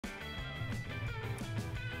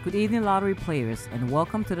Good evening, lottery players, and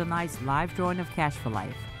welcome to tonight's live drawing of Cash for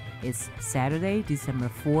Life. It's Saturday, December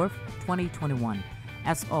 4th, 2021.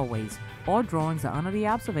 As always, all drawings are under the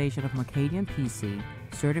observation of Mercadian PC,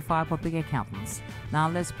 certified public accountants. Now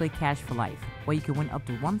let's play Cash for Life, where you can win up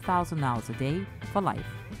to $1,000 a day for life.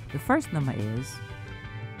 The first number is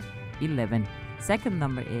 11. Second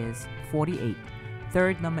number is 48.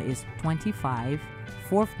 Third number is 25.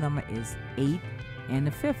 Fourth number is 8. And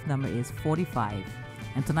the fifth number is 45.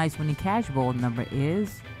 And tonight's winning cash ball number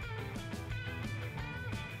is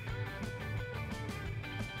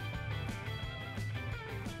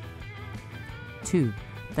 2.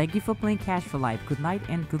 Thank you for playing Cash for Life. Good night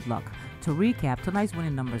and good luck. To recap, tonight's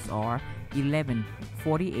winning numbers are 11,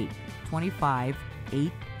 48, 25,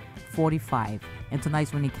 8, 45. And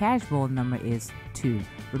tonight's winning cash ball number is 2.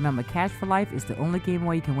 Remember, Cash for Life is the only game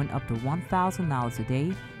where you can win up to $1,000 a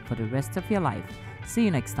day for the rest of your life. See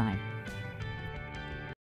you next time.